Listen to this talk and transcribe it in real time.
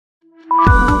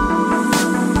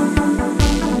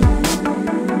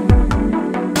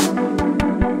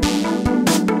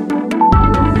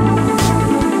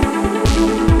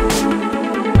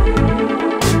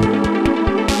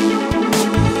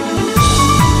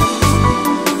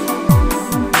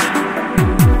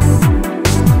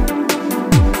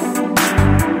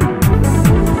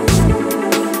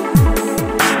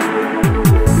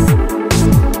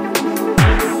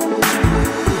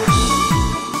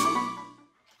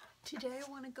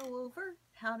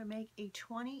How to make a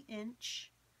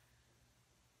 20-inch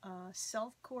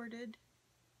self-corded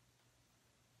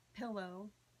pillow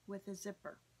with a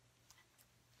zipper.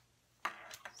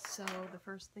 So the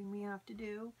first thing we have to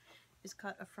do is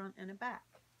cut a front and a back.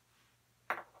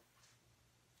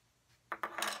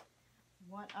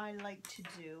 What I like to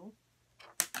do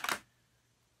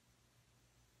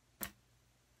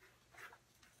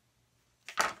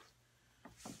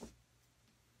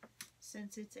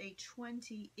since it's a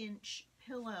 20-inch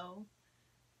pillow,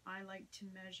 I like to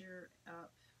measure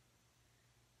up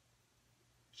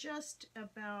just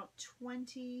about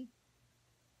 20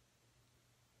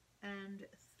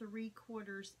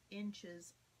 3/4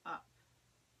 inches up,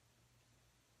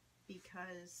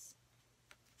 because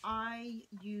I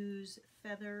use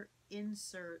feather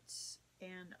inserts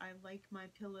and I like my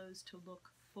pillows to look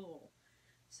full,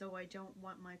 so I don't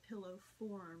want my pillow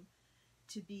form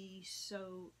to be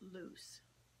so loose.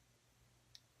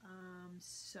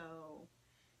 So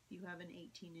if you have an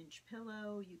 18-inch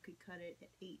pillow, you could cut it at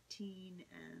 18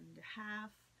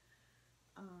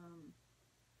 1/2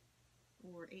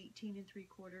 or 18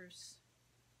 3/4.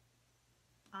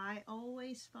 I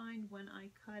always find when I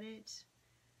cut it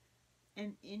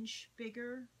an inch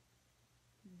bigger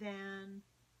than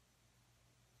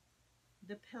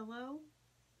the pillow,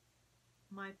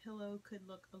 my pillow could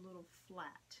look a little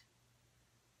flat,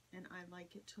 and I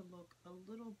like it to look a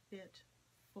little bit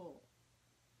full.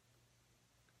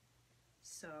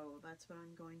 So that's what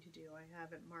I'm going to do. I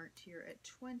have it marked here at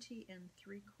 20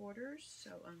 3/4,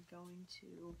 so I'm going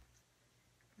to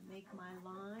make my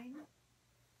line,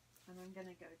 and I'm going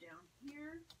to go down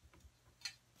here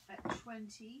at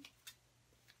 20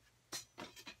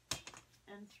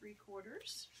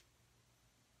 3/4.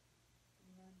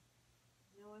 And I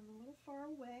know I'm a little far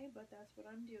away, but that's what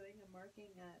I'm doing. I'm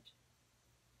marking at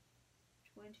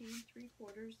 20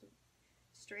 3/4, the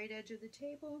straight edge of the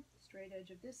table, straight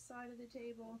edge of this side of the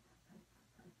table,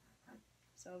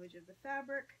 selvage of the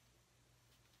fabric.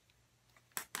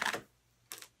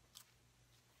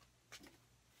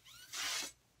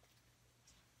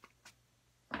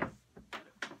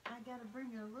 I gotta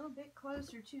bring it a little bit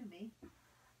closer to me,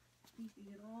 keeping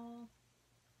it all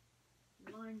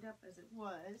lined up as it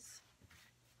was.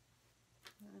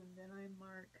 And then I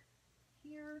mark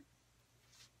here,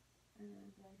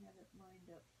 and I have it lined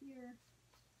up here.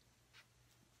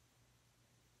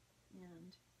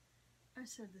 And I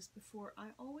said this before,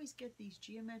 I always get these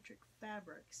geometric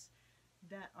fabrics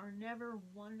that are never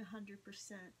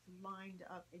 100% lined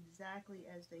up exactly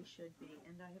as they should be,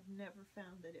 and I have never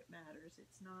found that it matters.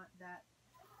 It's not that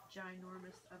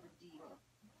ginormous of a deal.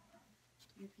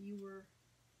 If you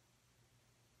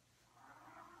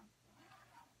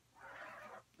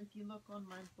look on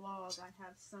my blog, I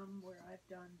have some where I've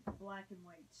done black and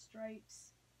white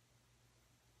stripes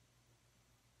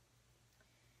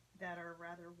that are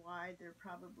rather wide. They're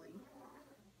probably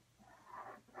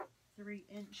 3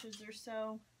 inches or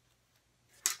so.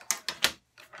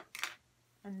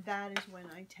 And that is when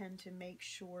I tend to make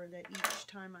sure that each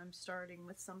time I'm starting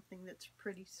with something that's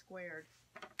pretty squared.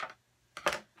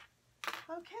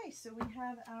 Okay, so we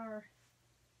have our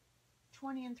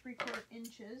 20 3/4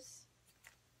 inches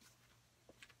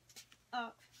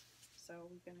up. So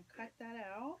we're going to cut that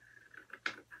out.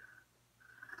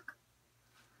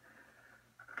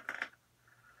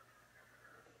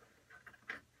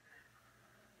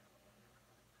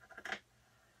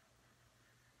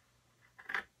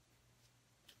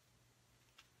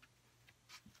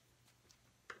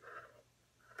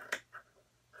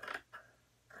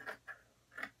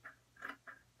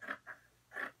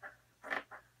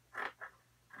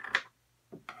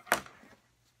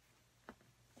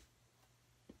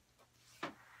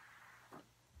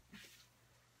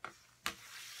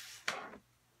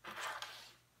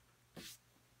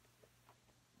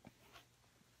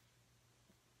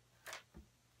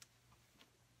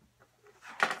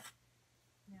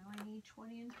 Now I need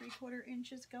 20 3/4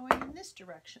 inches going in this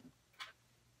direction.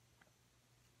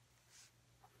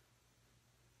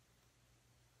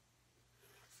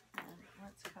 And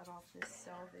let's cut off this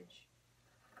selvage.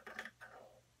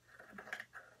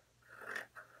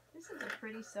 This is a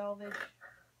pretty selvage,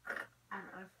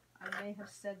 and I may have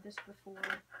said this before.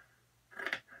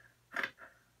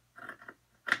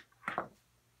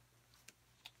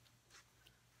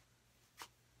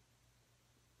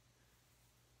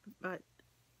 But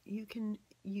you can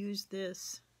use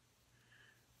this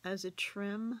as a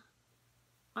trim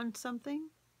on something.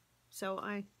 So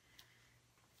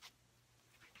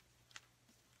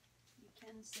you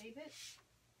can save it.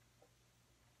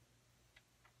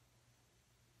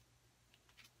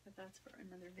 But that's for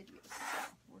another video. So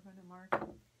we're going to mark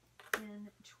in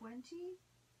 20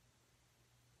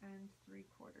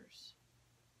 3/4.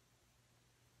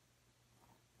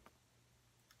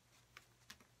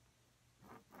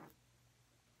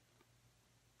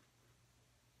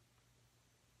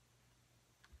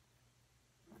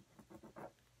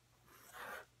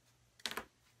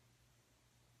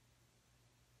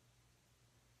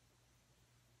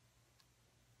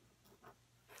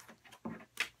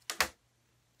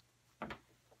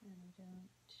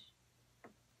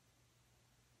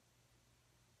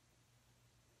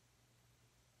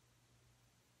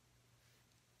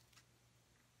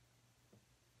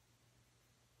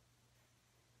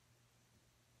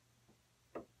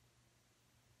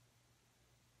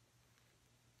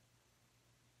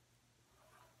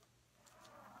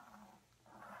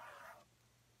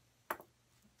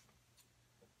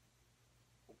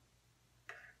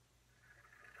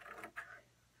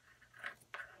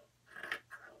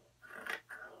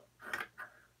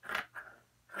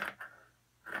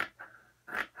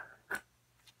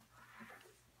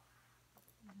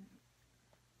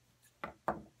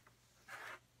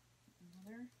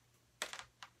 Another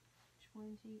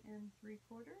 20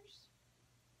 3/4.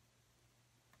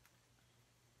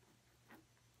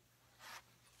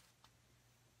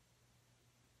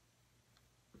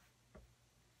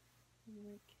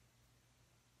 Like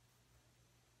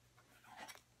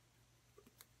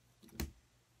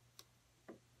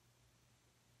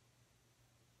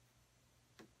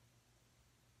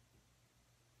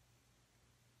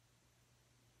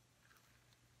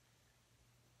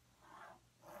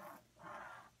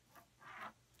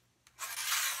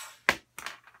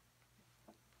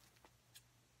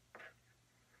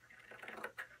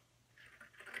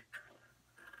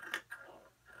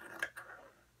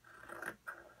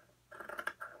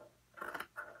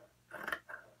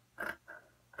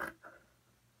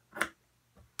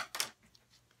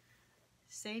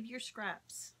save your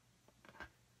scraps.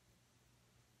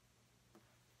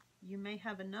 You may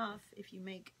have enough if you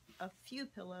make a few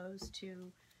pillows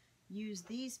to use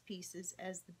these pieces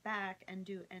as the back and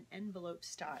do an envelope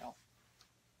style.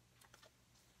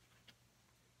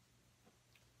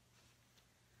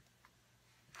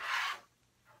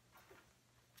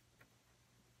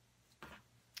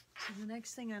 So the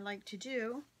next thing I like to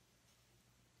do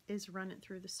is run it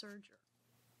through the serger.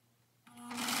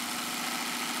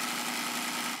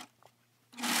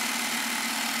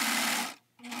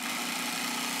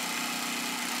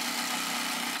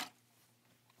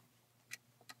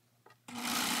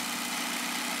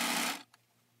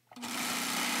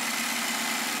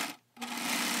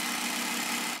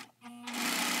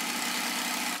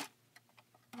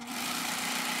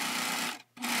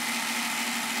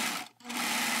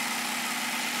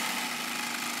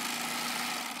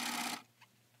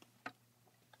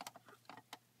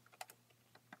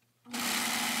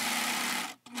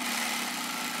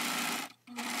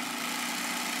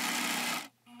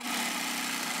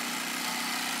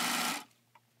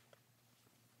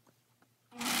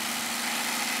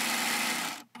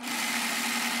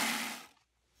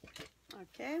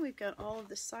 Okay, we've got all of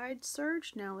the sides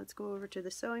serged. Now let's go over to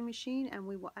the sewing machine and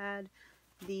we will add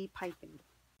the piping.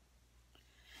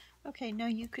 Okay, now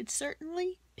you could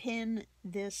certainly pin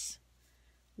this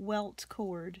welt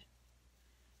cord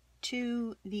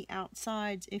to the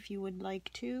outsides if you would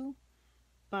like to,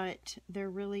 but there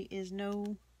really is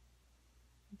no,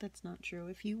 that's not true.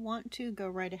 If you want to, go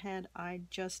right ahead. I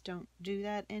just don't do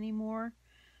that anymore.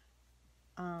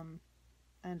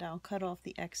 And I'll cut off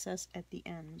the excess at the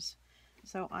ends.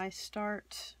 So I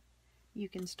start, you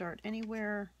can start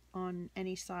anywhere on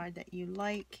any side that you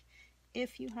like.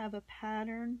 If you have a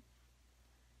pattern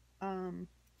and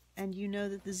you know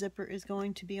that the zipper is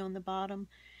going to be on the bottom,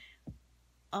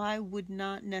 I would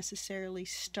not necessarily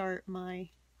start my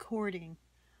cording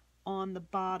on the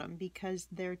bottom because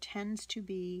there tends to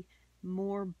be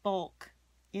more bulk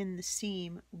in the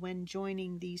seam when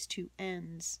joining these two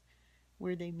ends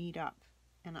where they meet up.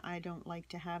 And I don't like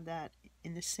to have that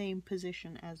in the same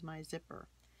position as my zipper.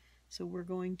 So we're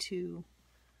going to,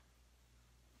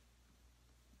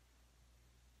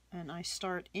 and I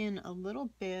start in a little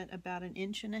bit, about 1.5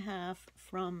 inches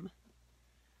from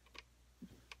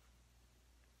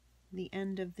the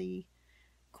end of the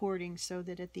cording so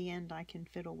that at the end I can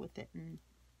fiddle with it and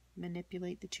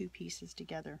manipulate the two pieces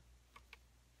together.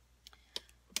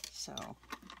 So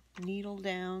needle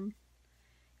down,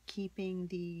 keeping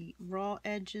the raw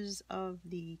edges of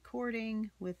the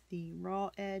cording with the raw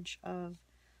edge of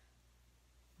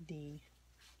the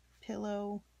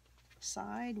pillow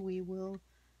side, we will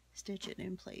stitch it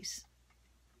in place.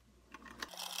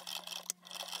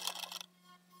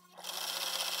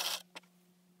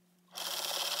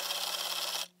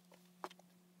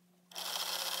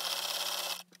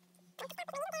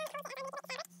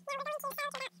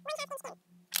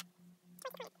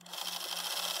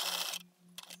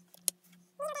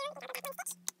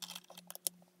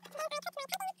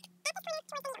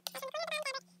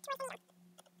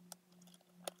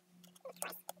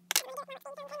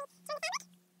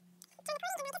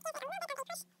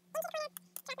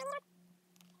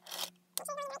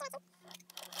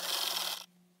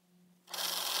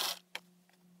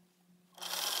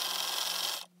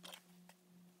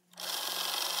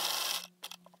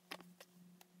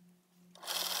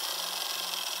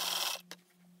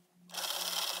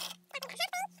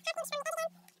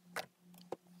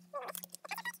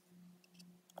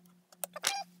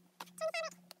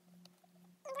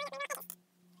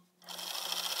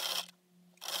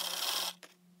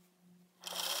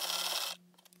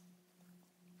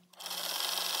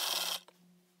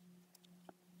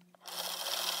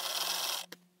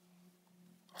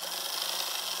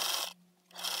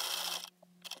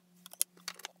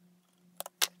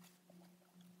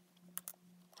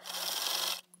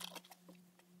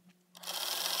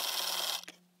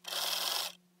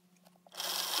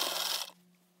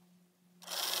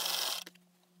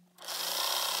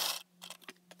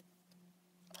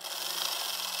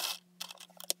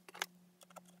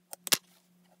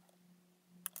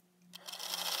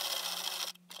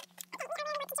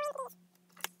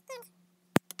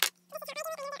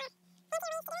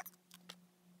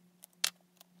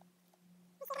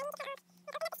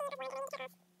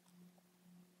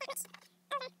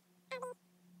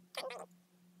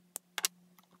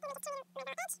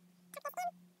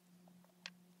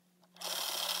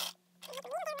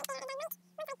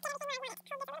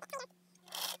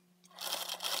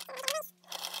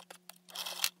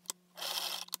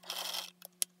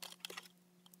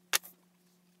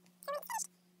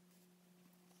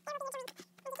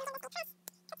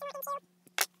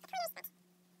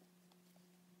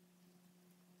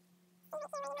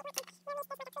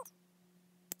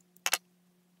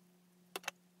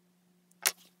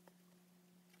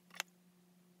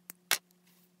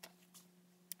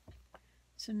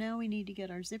 So now we need to get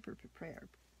our zipper prepared.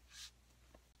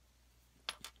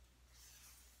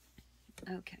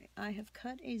 Okay, I have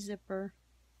cut a zipper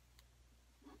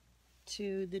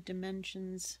to the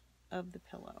dimensions of the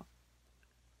pillow.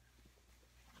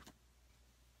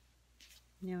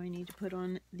 Now I need to put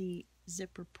on the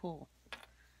zipper pull.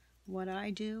 What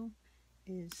I do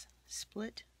is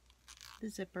split the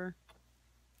zipper,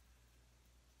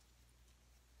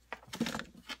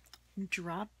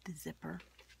 drop the zipper,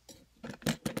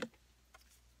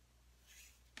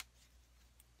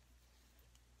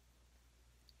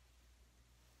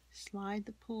 slide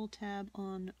the pull tab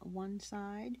on one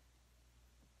side,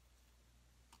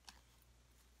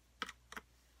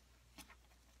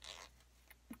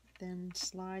 then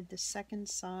slide the second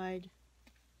side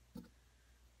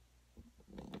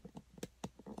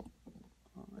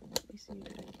on. Let me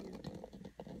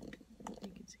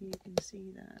see if you can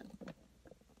see that.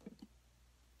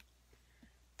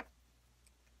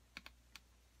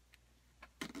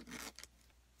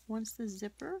 Once the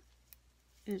zipper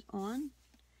is on,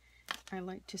 I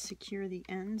like to secure the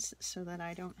ends so that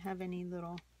I don't have any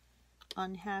little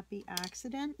unhappy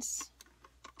accidents.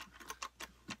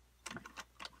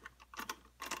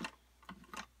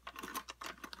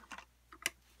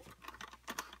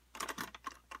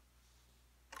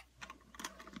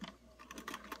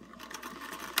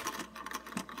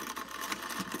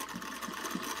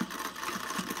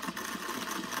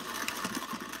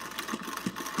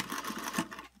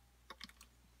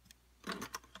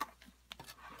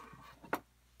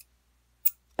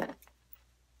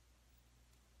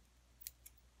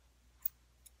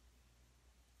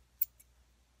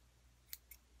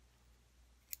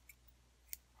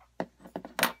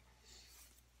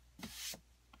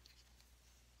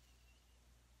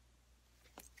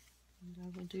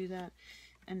 I will do that.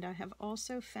 And I have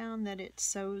also found that it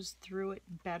sews through it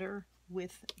better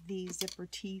with the zipper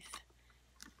teeth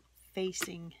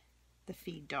facing the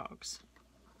feed dogs.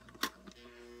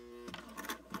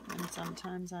 And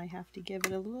sometimes I have to give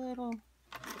it a little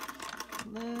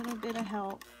bit of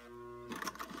help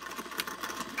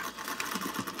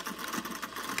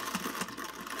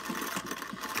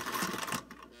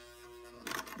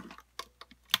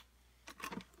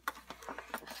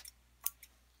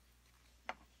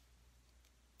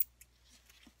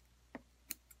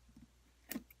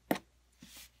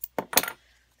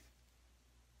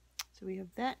So we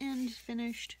have that end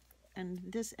finished and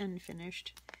this end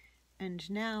finished, and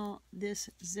now this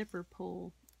zipper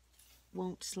pull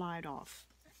won't slide off.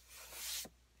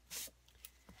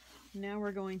 Now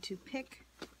we're going to pick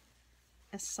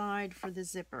a side for the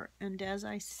zipper, and as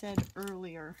I said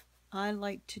earlier, I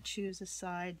like to choose a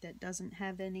side that doesn't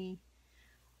have any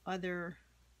other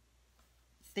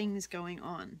things going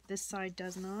on. This side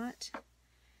does not.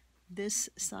 This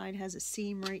side has a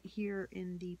seam right here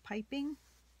in the piping.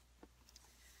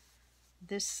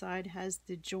 This side has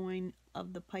the join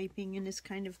of the piping and is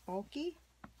kind of bulky.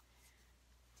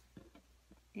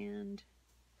 And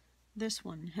this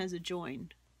one has a join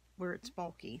where it's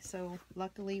bulky. So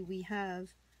luckily we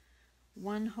have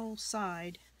one whole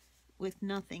side with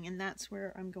nothing, and that's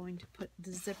where I'm going to put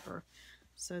the zipper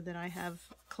so that I have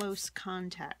close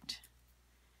contact.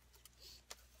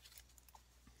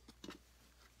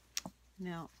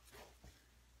 Now,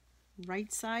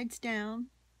 right sides down,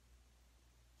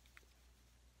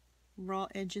 raw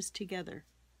edges together.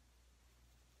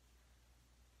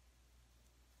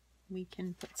 We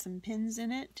can put some pins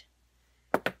in it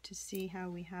to see how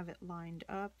we have it lined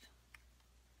up.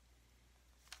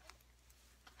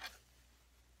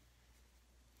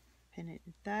 Pin it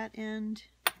at that end.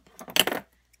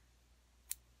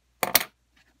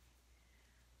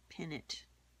 Pin it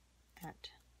at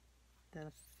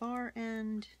the far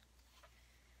end.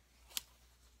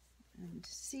 And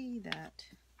see that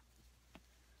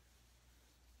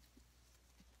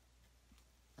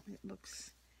it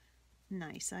looks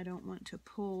nice. I don't want to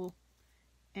pull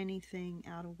anything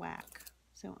out of whack,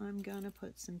 so I'm going to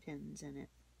put some pins in it.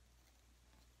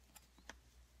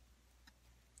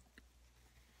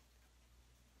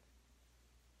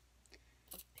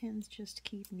 Pins just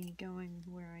keep me going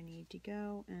where I need to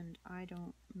go, and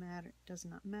it does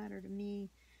not matter to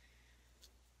me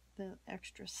the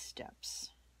extra steps.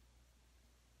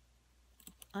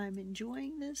 I'm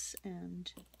enjoying this,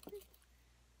 and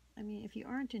I mean, if you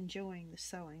aren't enjoying the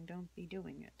sewing, don't be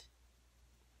doing it.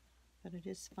 But it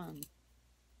is fun.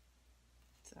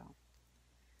 So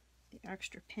the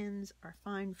extra pins are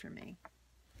fine for me.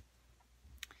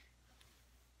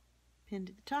 Pin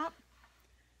to the top,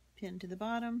 pin to the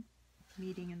bottom,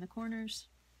 meeting in the corners.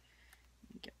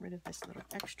 Get rid of this little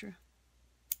extra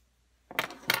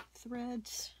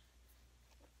threads.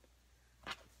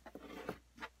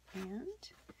 And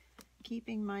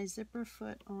keeping my zipper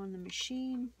foot on the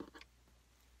machine,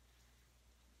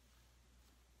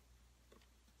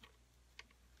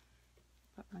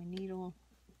 put my needle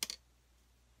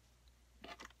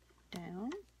down,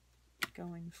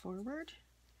 going forward.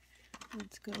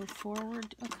 Let's go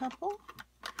forward a couple,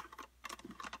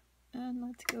 and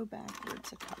let's go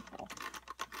backwards a couple.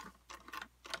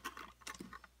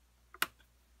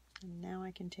 And now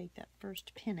I can take that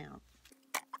first pin out.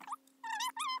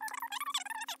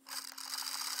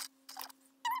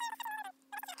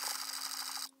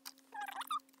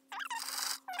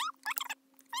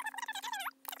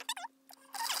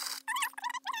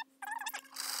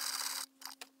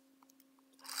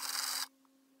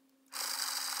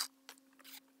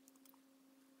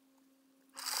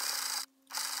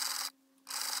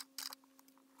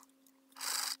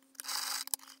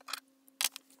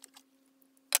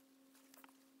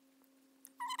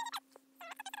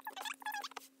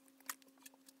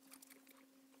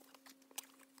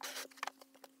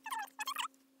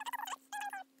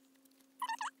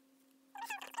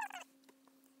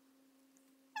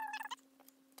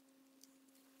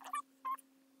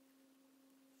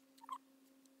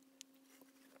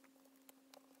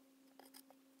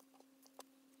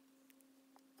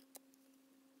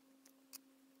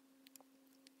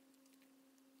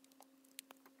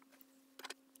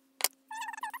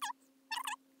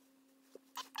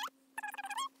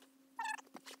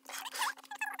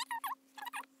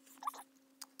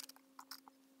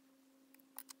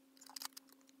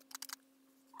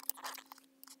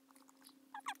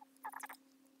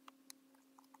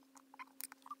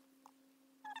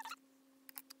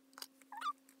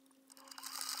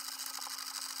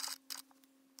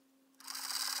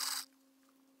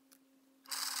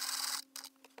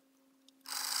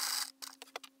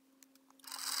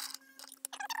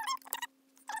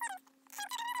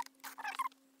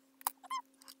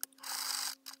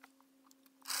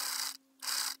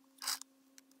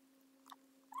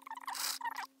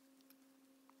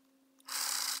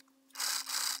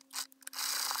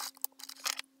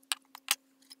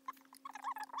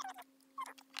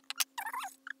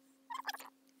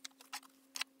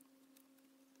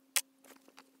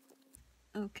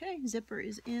 Okay, zipper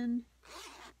is in.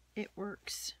 It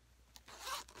works.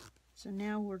 So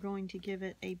now we're going to give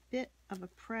it a bit of a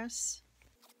press.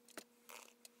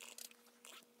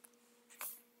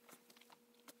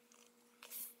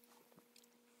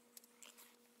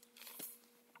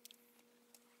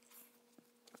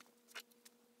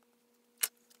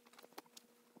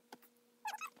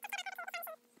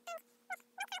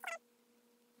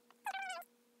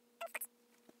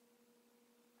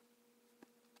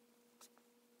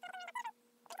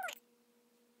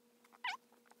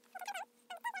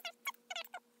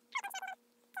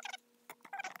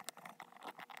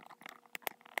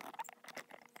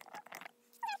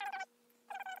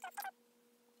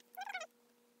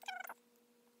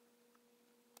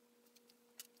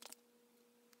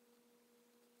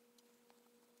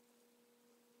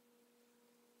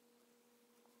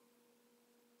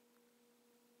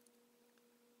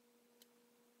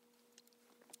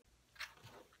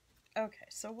 Okay,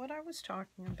 so what I was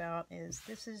talking about is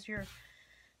this is your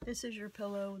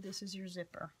pillow, this is your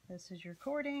zipper, this is your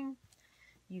cording.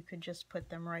 You could just put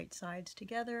them right sides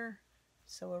together,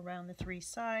 so around the 3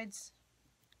 sides,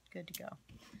 good to go.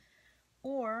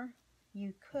 Or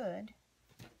you could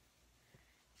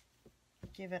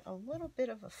give it a little bit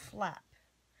of a flap,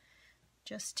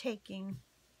 just taking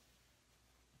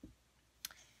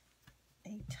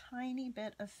a tiny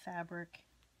bit of fabric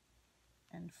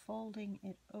and folding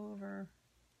it over,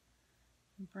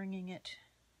 bringing it,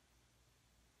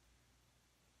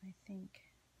 I think,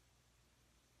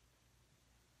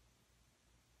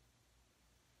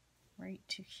 right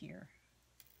to here.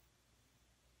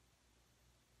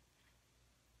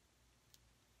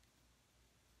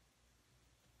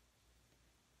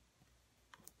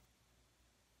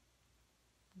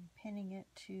 And pinning it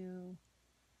to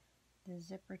the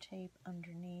zipper tape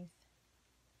underneath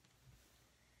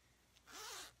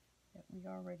that we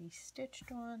already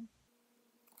stitched on.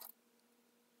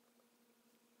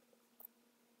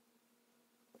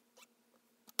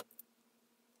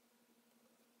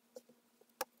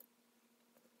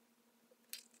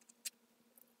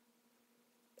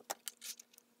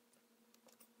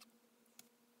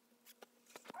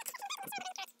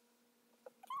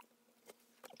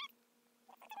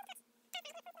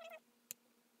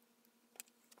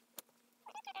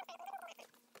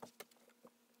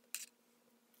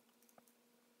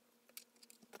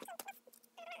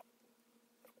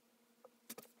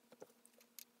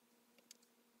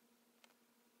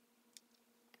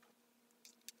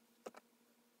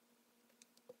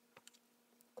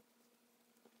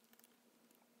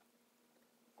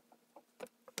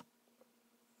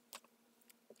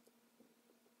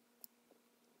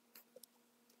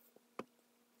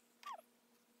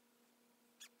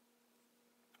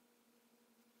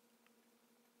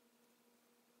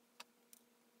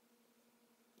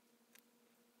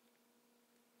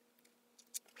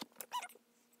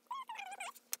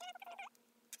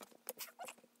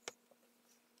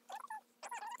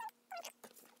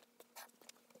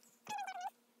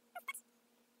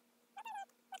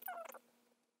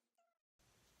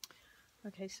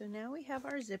 Okay, so now we have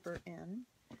our zipper in,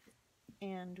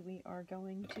 and we are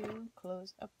going to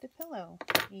close up the pillow.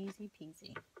 Easy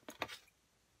peasy.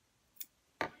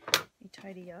 You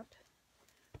tidy up.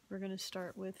 We're going to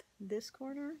start with this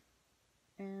corner,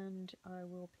 and I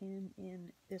will pin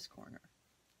in this corner.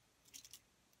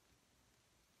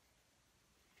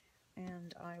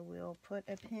 And I will put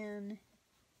a pin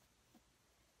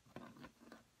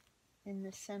in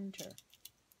the center.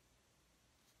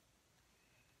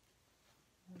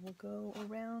 We'll go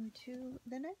around to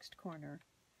the next corner,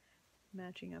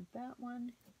 matching up that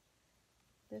one,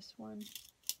 this one,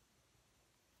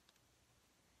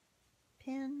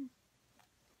 pin,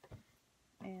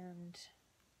 and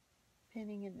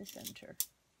pinning in the center.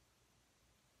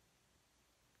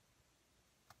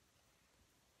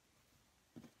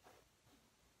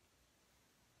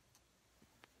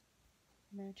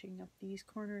 Matching up these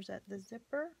corners at the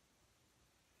zipper.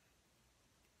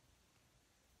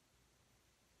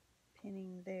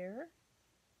 Pinning there.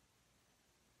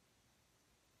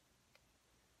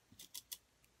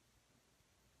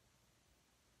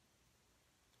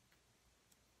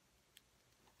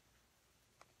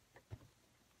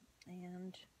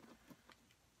 And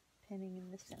pinning in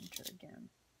the center again.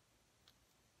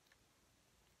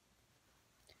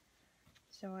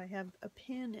 So I have a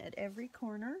pin at every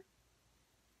corner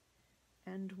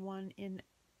and one in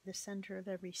the center of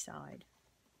every side.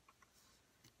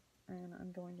 And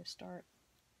I'm going to start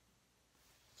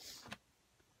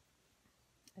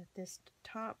at this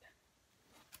top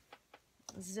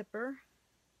zipper.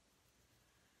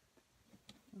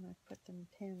 And I put them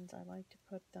pins. I like to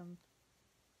put them,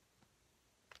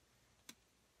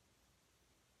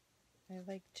 I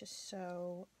like to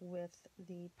sew with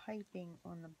the piping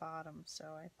on the bottom, so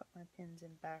I put my pins in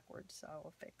backwards, so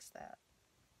I'll fix that.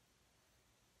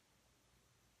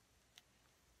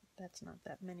 That's not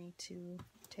that many to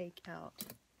take out.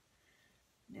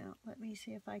 Now, let me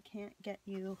see if I can't get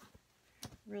you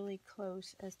really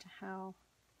close as to how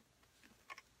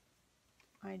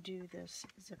I do this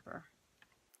zipper.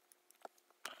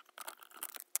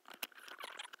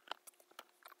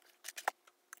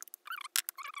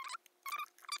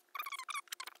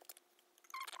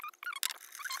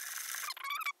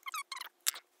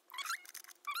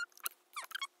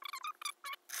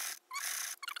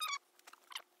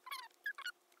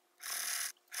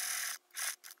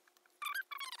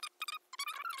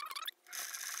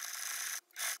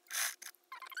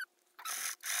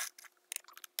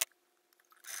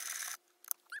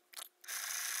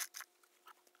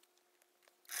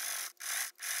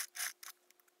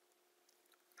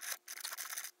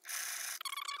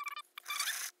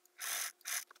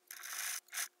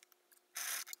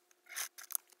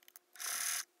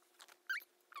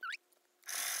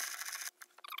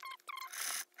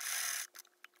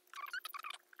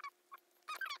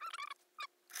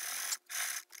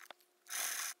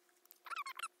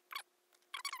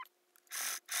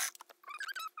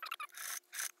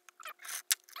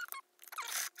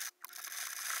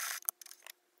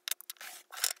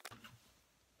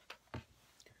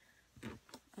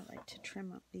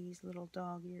 trim up these little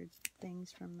dog-eared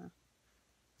things from the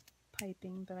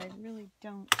piping, but I really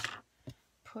don't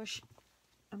push.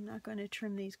 I'm not going to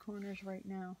trim these corners right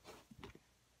now.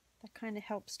 That kind of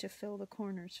helps to fill the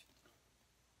corners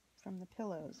from the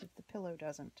pillows if the pillow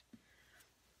doesn't.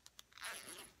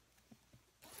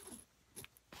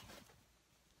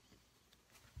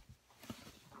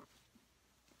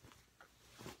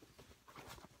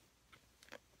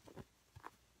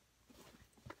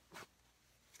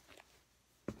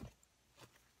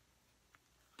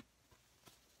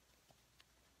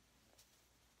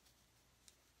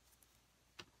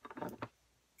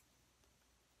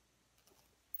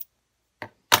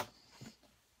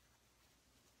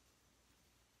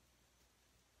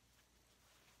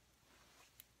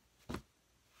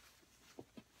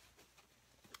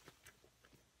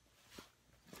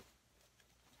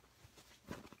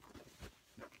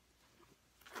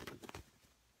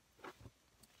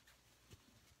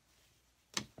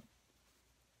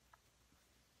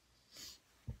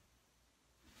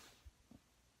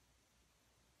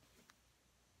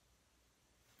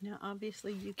 Now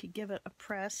obviously you could give it a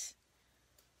press,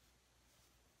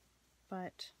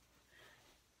 but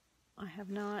I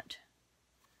have not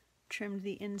trimmed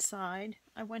the inside.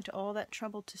 I went to all that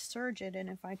trouble to serge it, and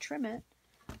if I trim it,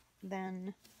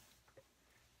 then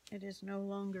it is no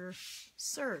longer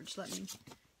serged. Let me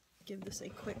give this a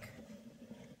quick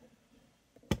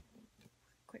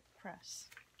press.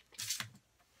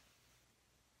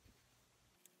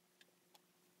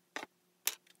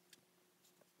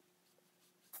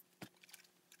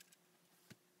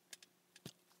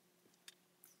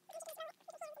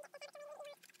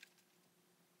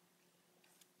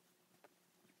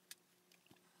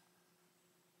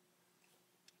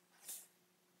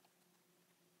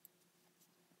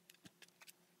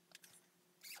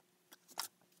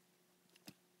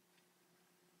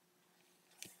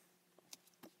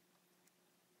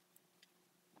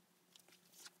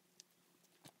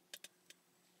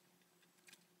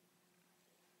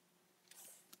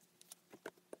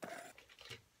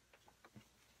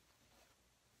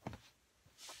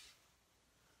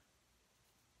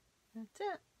 That's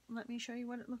it. Let me show you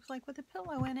what it looks like with a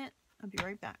pillow in it. I'll be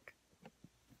right back.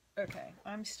 Okay,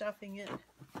 I'm stuffing it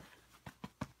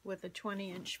with a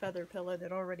 20-inch feather pillow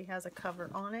that already has a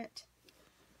cover on it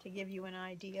to give you an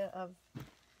idea of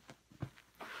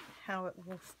how it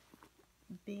will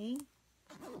be.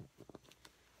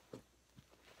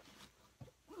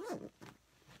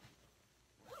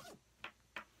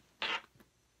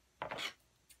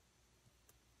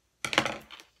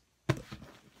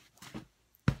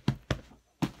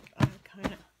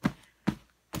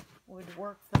 Would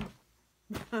work them.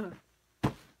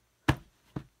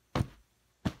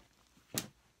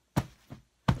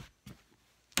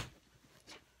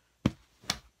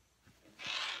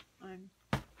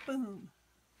 Boom,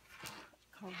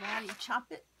 karate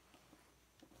chop it.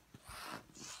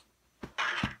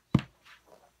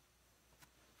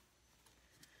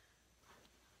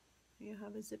 You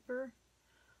have a zipper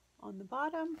on the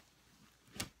bottom.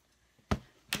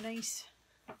 Nice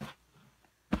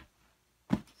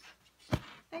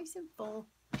and full.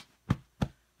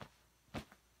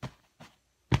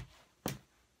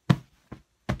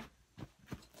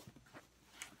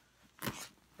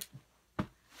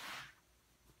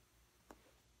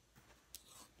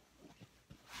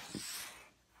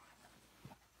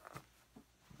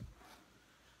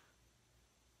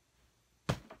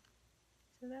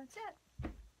 So that's it.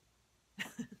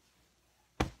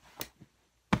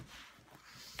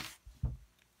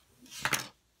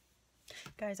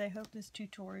 Guys, I hope this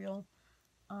tutorial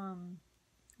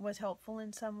was helpful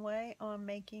in some way on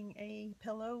making a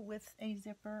pillow with a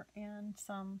zipper and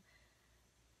some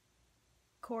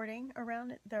cording around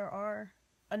it. There are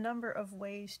a number of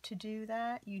ways to do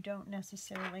that. You don't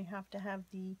necessarily have to have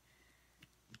the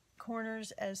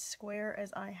corners as square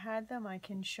as I had them. I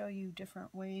can show you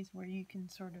different ways where you can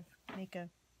sort of make a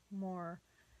more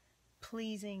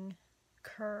pleasing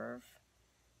curve.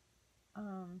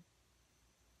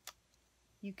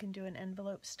 You can do an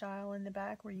envelope style in the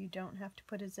back where you don't have to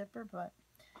put a zipper, but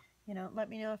you know, let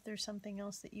me know if there's something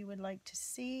else that you would like to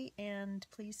see, and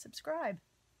please subscribe.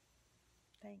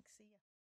 Thanks. See ya.